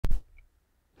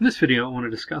In this video, I want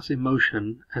to discuss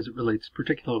emotion as it relates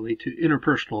particularly to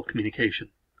interpersonal communication.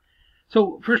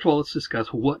 So first of all, let's discuss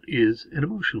what is an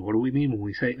emotion. What do we mean when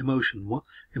we say emotion? Well,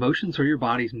 emotions are your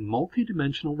body's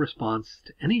multidimensional response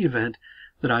to any event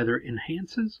that either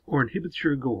enhances or inhibits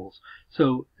your goals.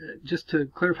 So just to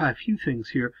clarify a few things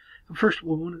here, first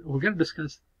we're going to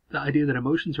discuss the idea that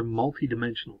emotions are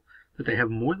multidimensional, that they have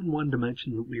more than one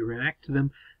dimension, that we react to them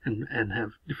and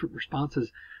have different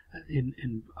responses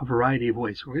in a variety of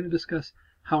ways. So we're going to discuss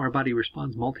how our body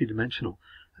responds multidimensional.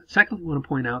 Secondly, we want to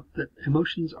point out that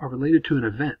emotions are related to an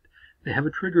event. They have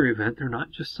a trigger event. They're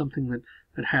not just something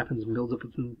that happens and builds up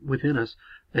within us.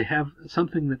 They have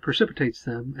something that precipitates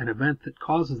them, an event that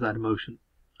causes that emotion.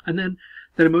 And then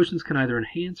that emotions can either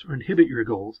enhance or inhibit your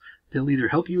goals. They'll either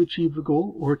help you achieve the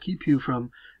goal or keep you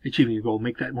from achieving your goal,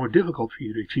 make that more difficult for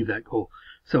you to achieve that goal.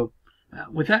 So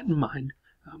with that in mind,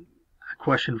 a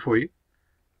question for you.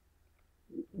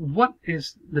 What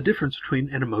is the difference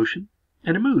between an emotion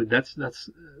and a mood?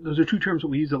 Those are two terms that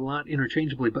we use a lot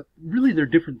interchangeably, but really they're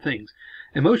different things.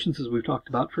 Emotions, as we've talked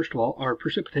about, first of all, are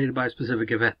precipitated by a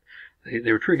specific event.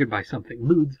 They're triggered by something.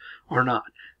 Moods are not.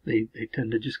 They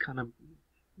tend to just kind of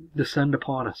descend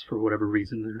upon us for whatever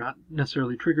reason. They're not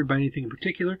necessarily triggered by anything in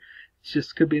particular. It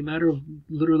just could be a matter of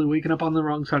literally waking up on the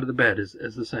wrong side of the bed, as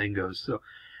the saying goes. So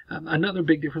another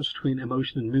big difference between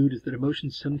emotion and mood is that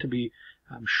emotions tend to be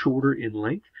shorter in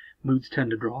length. Moods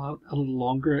tend to draw out a little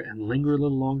longer and linger a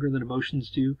little longer than emotions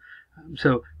do.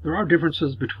 So there are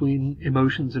differences between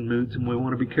emotions and moods, and we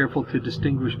want to be careful to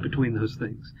distinguish between those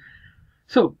things.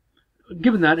 So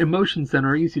given that, emotions then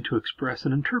are easy to express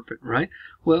and interpret, right?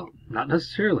 Well, not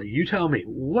necessarily. You tell me,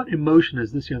 what emotion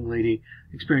is this young lady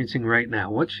experiencing right now?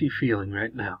 What's she feeling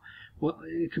right now? Well,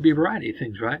 it could be a variety of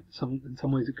things, right? In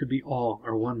some ways it could be awe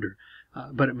or wonder,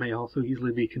 but it may also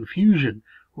easily be confusion,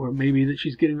 or maybe that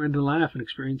she's getting ready to laugh and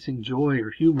experiencing joy or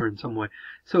humor in some way.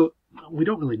 So we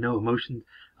don't really know. Emotions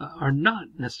are not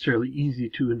necessarily easy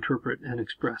to interpret and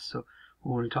express, so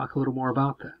we want to talk a little more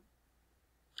about that.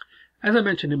 As I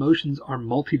mentioned, emotions are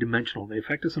multidimensional. They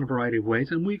affect us in a variety of ways,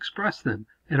 and we express them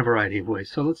in a variety of ways.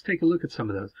 So let's take a look at some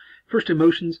of those. First,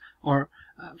 emotions are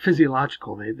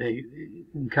physiological. They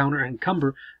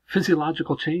encumber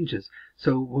physiological changes.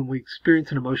 So when we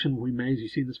experience an emotion, we may, as you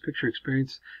see in this picture,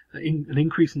 experience an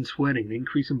increase in sweating, an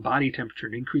increase in body temperature,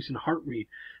 an increase in heart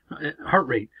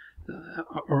rate,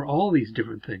 or all these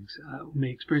different things. We may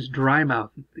experience dry mouth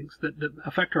and things that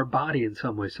affect our body in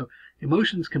some way. So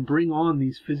emotions can bring on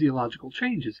these physiological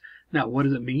changes. Now, what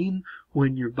does it mean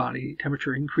when your body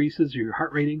temperature increases, or your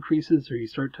heart rate increases, or you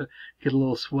start to get a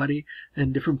little sweaty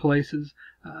in different places?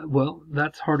 Well,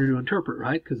 that's harder to interpret,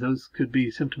 right? Because those could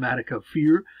be symptomatic of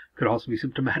fear, could also be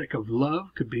symptomatic of love,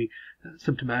 could be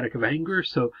symptomatic of anger.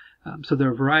 So there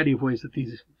are a variety of ways that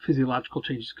these physiological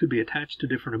changes could be attached to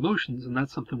different emotions, and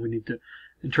that's something we need to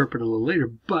interpret a little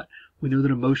later. But we know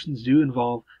that emotions do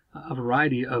involve a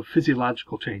variety of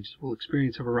physiological changes. We'll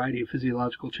experience a variety of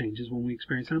physiological changes when we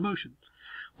experience an emotion.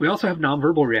 We also have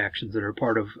nonverbal reactions that are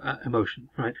part of emotion,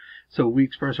 right? So we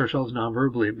express ourselves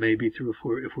nonverbally. It may be through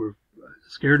if we're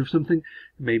scared of something. It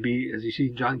may be, as you see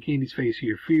in John Candy's face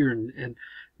here, fear and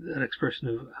that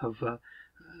expression of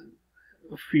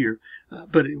fear.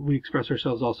 But we express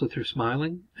ourselves also through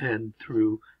smiling and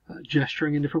through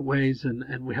gesturing in different ways,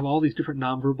 and we have all these different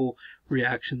nonverbal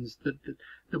reactions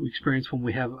that we experience when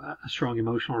we have a strong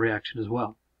emotional reaction as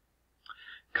well.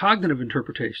 Cognitive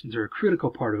interpretations are a critical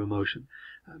part of emotion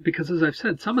because, as I've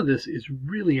said, some of this is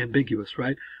really ambiguous,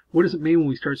 right? What does it mean when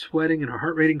we start sweating and our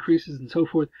heart rate increases and so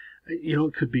forth? You know,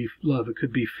 it could be love, it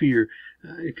could be fear,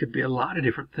 it could be a lot of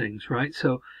different things, right?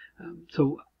 So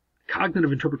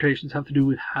cognitive interpretations have to do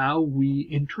with how we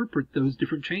interpret those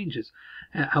different changes,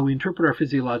 how we interpret our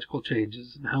physiological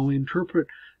changes, and how we interpret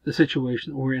the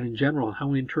situation we're in general, and how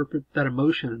we interpret that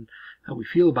emotion and how we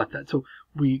feel about that. So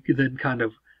we then kind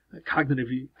of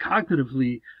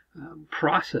cognitively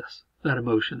process that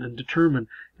emotion and determine,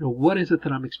 you know, what is it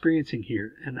that I'm experiencing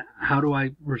here, and how do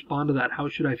I respond to that? How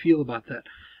should I feel about that?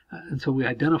 And so we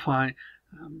identify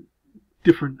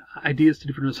different ideas to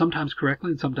different, sometimes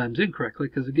correctly and sometimes incorrectly,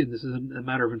 because again, this is a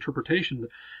matter of interpretation,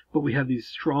 but we have these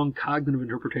strong cognitive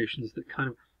interpretations that kind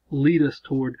of lead us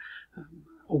toward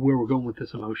where we're going with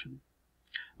this emotion.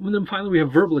 And then finally, we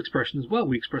have verbal expression as well.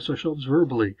 We express ourselves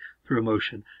verbally through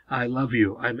emotion. I love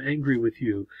you. I'm angry with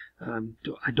you.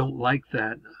 I don't like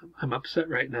that. I'm upset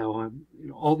right now.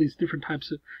 All these different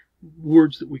types of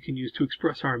words that we can use to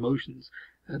express our emotions.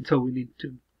 And so we need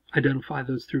to identify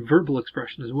those through verbal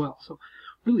expression as well. So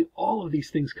really all of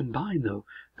these things combined, though,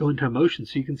 go into emotion.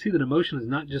 So you can see that emotion is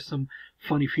not just some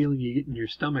funny feeling you get in your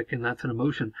stomach and that's an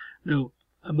emotion. No,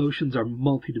 emotions are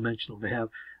multidimensional. They have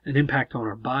an impact on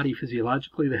our body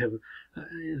physiologically. They have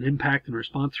an impact and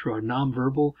response through our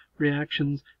nonverbal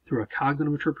reactions, through our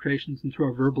cognitive interpretations, and through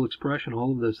our verbal expression.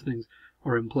 All of those things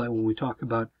are in play when we talk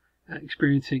about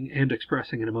experiencing and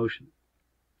expressing an emotion.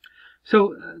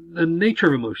 So the nature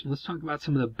of emotion, let's talk about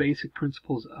some of the basic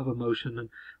principles of emotion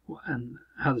and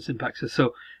how this impacts us.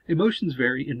 So emotions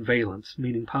vary in valence,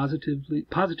 meaning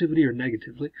positivity or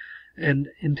negatively, and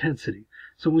intensity.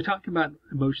 So when we talk about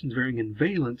emotions varying in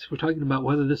valence, we're talking about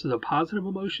whether this is a positive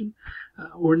emotion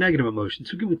or a negative emotion.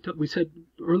 So again, we said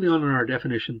early on in our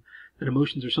definition that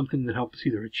emotions are something that help us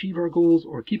either achieve our goals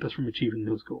or keep us from achieving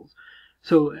those goals.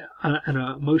 So an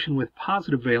emotion with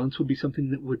positive valence would be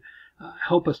something that would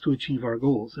help us to achieve our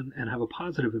goals and have a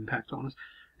positive impact on us.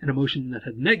 An emotion that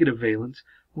had negative valence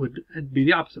would be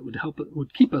the opposite,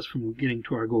 would keep us from getting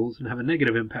to our goals and have a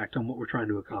negative impact on what we're trying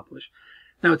to accomplish.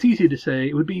 Now,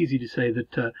 it would be easy to say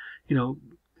that,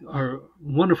 our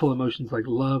wonderful emotions like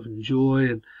love and joy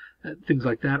and things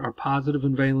like that are positive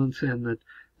in valence, and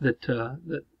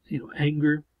that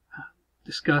anger,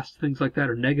 disgust, things like that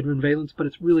are negative in valence, but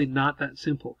it's really not that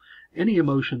simple. Any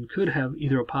emotion could have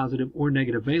either a positive or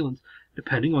negative valence,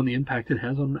 depending on the impact it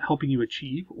has on helping you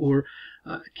achieve or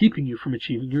keeping you from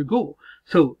achieving your goal.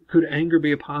 So could anger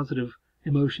be a positive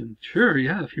emotion? Sure,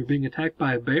 yeah. If you're being attacked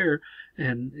by a bear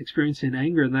and experiencing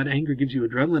anger, and that anger gives you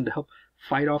adrenaline to help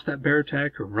fight off that bear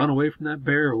attack or run away from that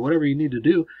bear or whatever you need to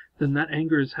do, then that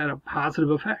anger has had a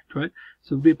positive effect, right?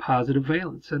 So it would be a positive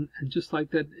valence. And just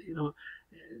like that,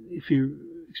 if you're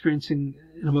experiencing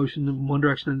an emotion in one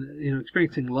direction and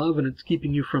experiencing love and it's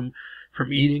keeping you from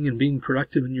eating and being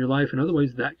productive in your life in other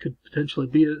ways, that could potentially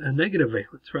be a negative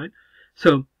valence, right?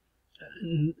 So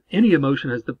any emotion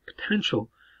has the potential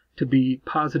to be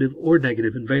positive or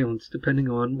negative in valence, depending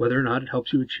on whether or not it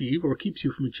helps you achieve or keeps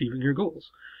you from achieving your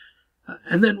goals.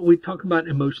 And then we talk about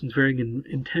emotions varying in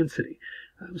intensity.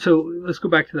 So let's go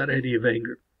back to that idea of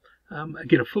anger.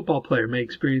 Again, a football player may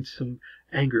experience some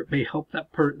anger. It may help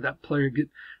that player get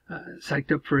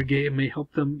psyched up for a game. It may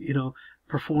help them,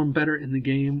 perform better in the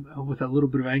game with a little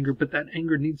bit of anger. But that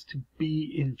anger needs to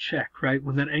be in check, right?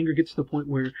 When that anger gets to the point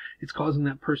where it's causing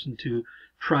that person to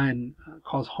try and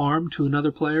cause harm to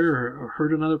another player or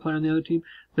hurt another player on the other team,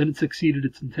 then it's exceeded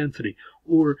its intensity.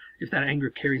 Or if that anger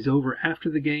carries over after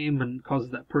the game and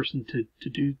causes that person to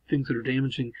do things that are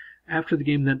damaging after the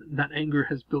game, then that anger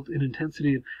has built in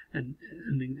intensity and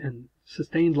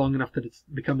sustained long enough that it's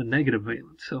become a negative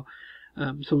valence. So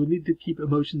we need to keep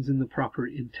emotions in the proper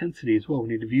intensity as well. We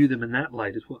need to view them in that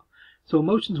light as well. So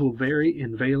emotions will vary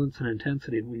in valence and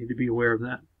intensity, and we need to be aware of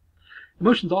that.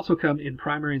 Emotions also come in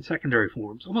primary and secondary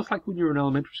forms, almost like when you were in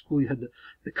elementary school, you had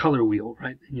the color wheel,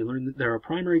 right? And you learned that there are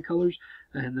primary colors,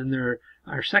 and then there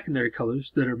are secondary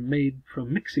colors that are made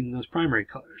from mixing those primary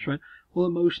colors, right? Well,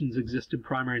 emotions exist in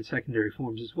primary and secondary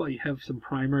forms as well. You have some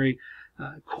primary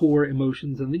core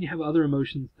emotions, and then you have other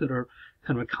emotions that are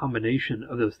kind of a combination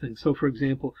of those things. So, for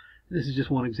example, this is just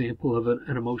one example of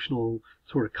an emotional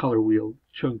sort of color wheel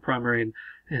showing primary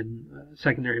and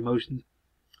secondary emotions.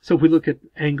 So if we look at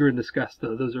anger and disgust,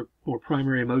 though, those are more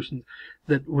primary emotions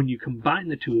that when you combine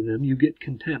the two of them, you get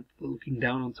contempt. Looking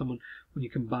down on someone, when you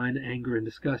combine anger and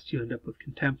disgust, you end up with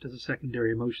contempt as a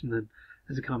secondary emotion than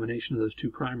as a combination of those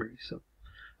two primaries.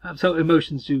 So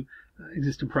emotions do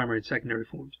exist in primary and secondary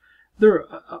forms. There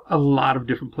are a lot of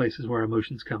different places where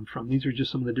emotions come from. These are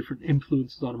just some of the different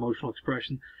influences on emotional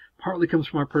expression. Partly comes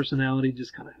from our personality,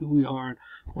 just kind of who we are and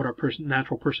what our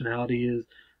natural personality is.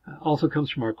 Also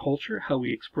comes from our culture. How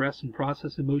we express and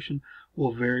process emotion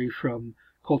will vary from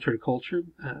culture to culture.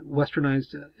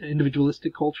 Westernized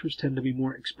individualistic cultures tend to be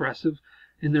more expressive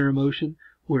in their emotion,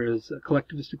 whereas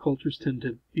collectivistic cultures tend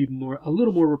to be a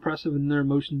little more repressive in their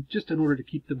emotion, just in order to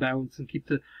keep the balance and keep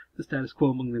the status quo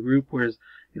among the group. Whereas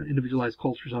individualized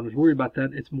cultures aren't as worried about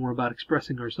that. It's more about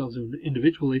expressing ourselves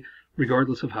individually,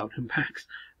 regardless of how it impacts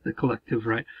the collective,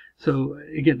 right? So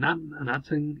again, not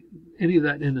saying any of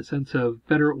that in the sense of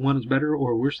one is better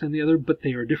or worse than the other, but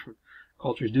they are different.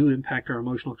 Cultures do impact our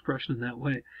emotional expression in that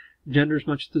way. Gender is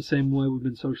much the same way. We've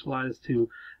been socialized to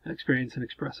experience and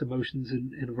express emotions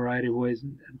in a variety of ways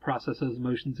and process those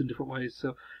emotions in different ways.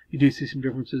 So you do see some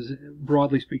differences,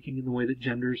 broadly speaking, in the way that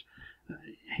genders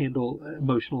handle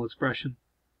emotional expression.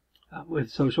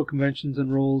 With social conventions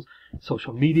and roles,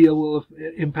 social media will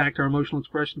impact our emotional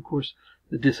expression. Of course,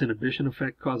 the disinhibition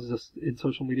effect causes us in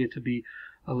social media to be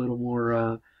a little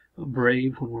more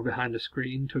brave when we're behind a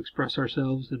screen to express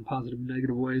ourselves in positive and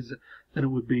negative ways than it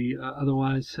would be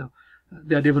otherwise. So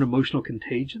the idea of an emotional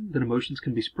contagion, that emotions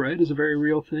can be spread, is a very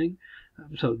real thing.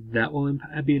 So that will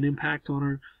be an impact on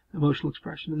our emotional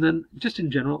expression. And then just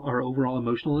in general, our overall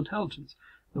emotional intelligence.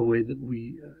 the way that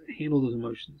we handle those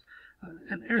emotions.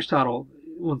 And Aristotle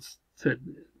once said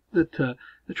that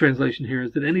the translation here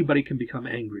is that anybody can become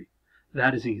angry.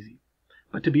 That is easy.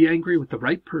 But to be angry with the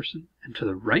right person and to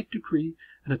the right degree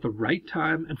and at the right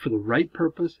time and for the right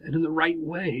purpose and in the right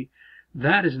way,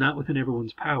 that is not within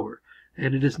everyone's power.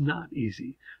 And it is not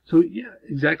easy. So yeah,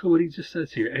 exactly what he just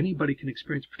says here. Anybody can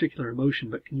experience a particular emotion,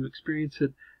 but can you experience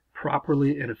it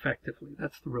properly and effectively?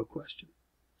 That's the real question.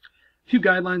 A few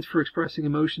guidelines for expressing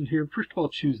emotion here. First of all,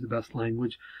 choose the best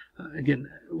language. Again,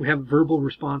 we have verbal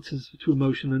responses to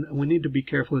emotion, and we need to be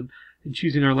careful in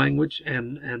choosing our language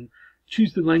and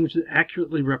choose the language that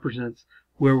accurately represents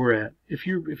where we're at. If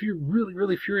you're really,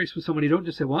 really furious with somebody, don't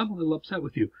just say, well, I'm a little upset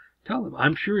with you. Tell them,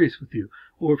 I'm furious with you.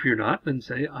 Or if you're not, then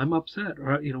say, I'm upset.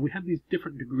 Or, we have these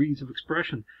different degrees of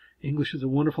expression. English is a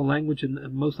wonderful language,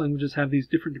 and most languages have these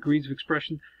different degrees of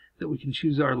expression that we can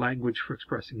choose our language for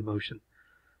expressing emotion.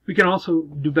 We can also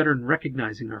do better in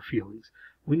recognizing our feelings.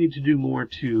 We need to do more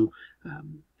to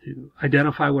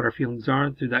identify what our feelings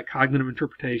are through that cognitive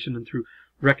interpretation and through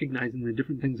recognizing the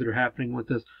different things that are happening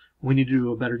with us. We need to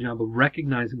do a better job of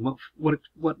recognizing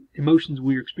what emotions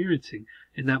we're experiencing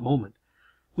in that moment.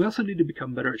 We also need to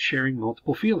become better at sharing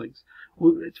multiple feelings.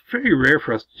 Well, it's very rare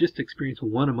for us to just experience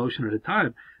one emotion at a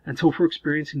time, and so if we're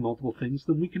experiencing multiple things,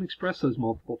 then we can express those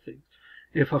multiple things.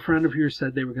 If a friend of yours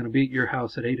said they were going to be at your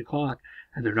house at 8 o'clock,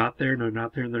 and they're not there, and they're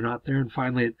not there, and they're not there, and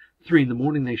finally at 3 in the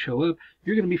morning they show up,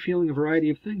 you're going to be feeling a variety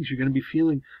of things. You're going to be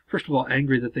feeling, first of all,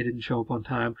 angry that they didn't show up on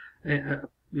time,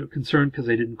 concerned because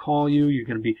they didn't call you. You're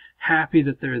going to be happy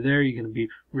that they're there. You're going to be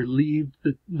relieved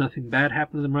that nothing bad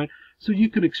happened to them, right? So you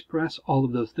can express all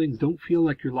of those things. Don't feel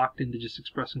like you're locked into just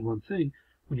expressing one thing.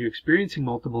 When you're experiencing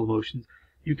multiple emotions,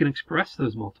 you can express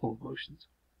those multiple emotions.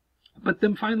 But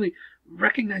then finally,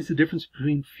 recognize the difference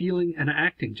between feeling and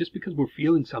acting. Just because we're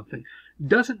feeling something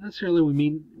doesn't necessarily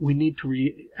mean we need to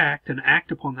react and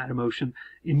act upon that emotion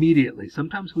immediately.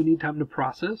 Sometimes we need time to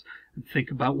process and think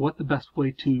about what the best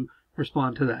way to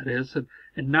respond to that is,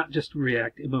 and not just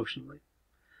react emotionally.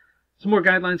 Some more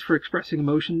guidelines for expressing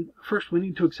emotion. First, we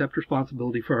need to accept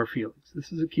responsibility for our feelings.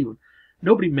 This is a key one.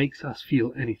 Nobody makes us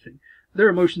feel anything. There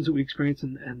are emotions that we experience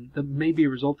and that may be a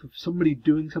result of somebody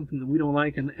doing something that we don't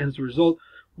like, and as a result,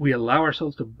 we allow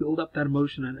ourselves to build up that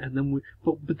emotion, and then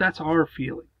but that's our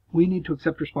feeling. We need to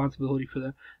accept responsibility for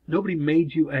that. Nobody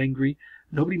made you angry.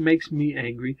 Nobody makes me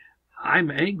angry.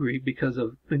 I'm angry because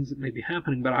of things that may be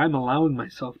happening, but I'm allowing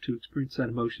myself to experience that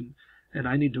emotion, and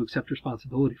I need to accept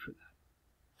responsibility for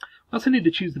that. We also need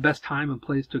to choose the best time and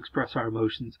place to express our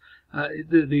emotions.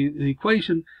 The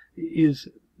equation is,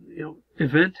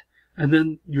 event, and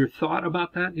then your thought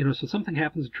about that. So something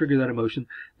happens to trigger that emotion.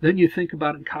 Then you think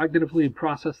about it cognitively and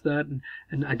process that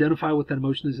and identify what that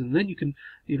emotion is, and then you can,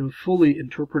 fully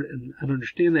interpret and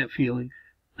understand that feeling,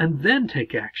 and then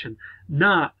take action.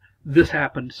 Not, this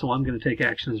happened, so I'm going to take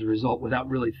action as a result without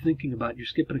really thinking about it. You're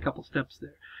skipping a couple steps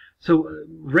there. So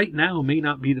right now may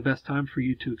not be the best time for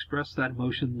you to express that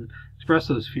emotion and express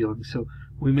those feelings. So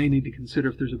we may need to consider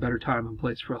if there's a better time and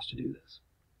place for us to do this.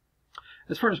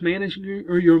 As far as managing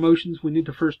your emotions, we need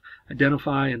to first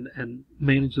identify and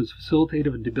manage those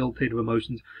facilitative and debilitative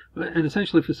emotions. And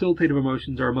essentially, facilitative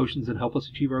emotions are emotions that help us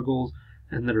achieve our goals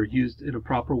and that are used in a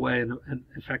proper way and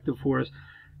effective for us.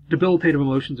 Debilitative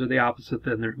emotions are the opposite,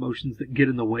 then. They're emotions that get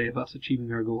in the way of us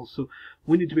achieving our goals. So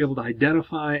we need to be able to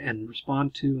identify and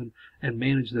respond to and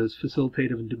manage those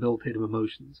facilitative and debilitative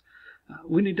emotions.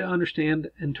 We need to understand,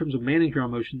 in terms of managing our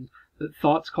emotions, that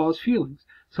thoughts cause feelings.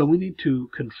 So we need to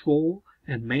control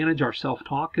and manage our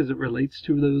self-talk as it relates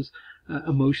to those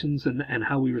emotions and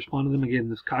how we respond to them. Again,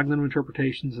 those cognitive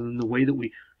interpretations and then the way that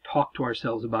we talk to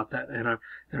ourselves about that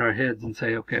in our heads and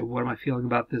say, okay, what am I feeling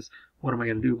about this? What am I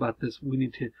going to do about this? We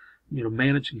need to,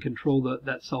 manage and control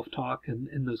that self-talk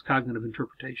and those cognitive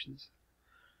interpretations.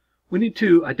 We need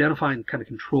to identify and kind of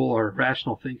control our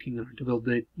rational thinking and our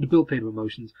debilitative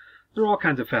emotions. There are all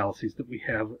kinds of fallacies that we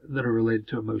have that are related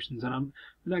to emotions, and I'm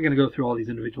not going to go through all these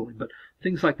individually, but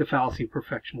things like the fallacy of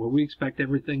perfection, where we expect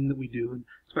everything that we do and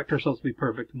expect ourselves to be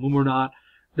perfect, and when we're not,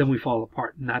 then we fall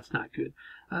apart, and that's not good.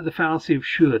 The fallacy of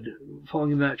should,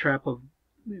 falling into that trap of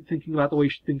thinking about the way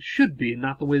things should be and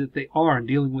not the way that they are, and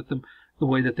dealing with them the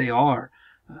way that they are.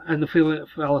 And the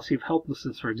fallacy of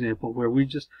helplessness, for example, where we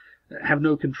just have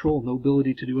no control, no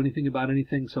ability to do anything about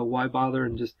anything, so why bother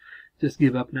and just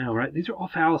give up now, right? These are all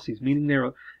fallacies, meaning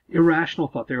they're irrational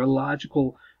thought, they're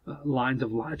illogical lines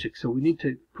of logic, so we need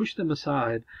to push them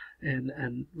aside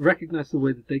and recognize the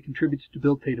way that they contribute to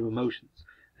debilitative emotions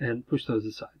and push those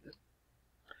aside.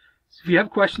 So if you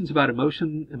have questions about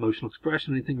emotion, emotional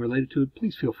expression, anything related to it,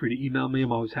 please feel free to email me.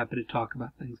 I'm always happy to talk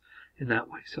about things in that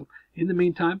way. So in the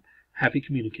meantime, Happy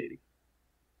communicating.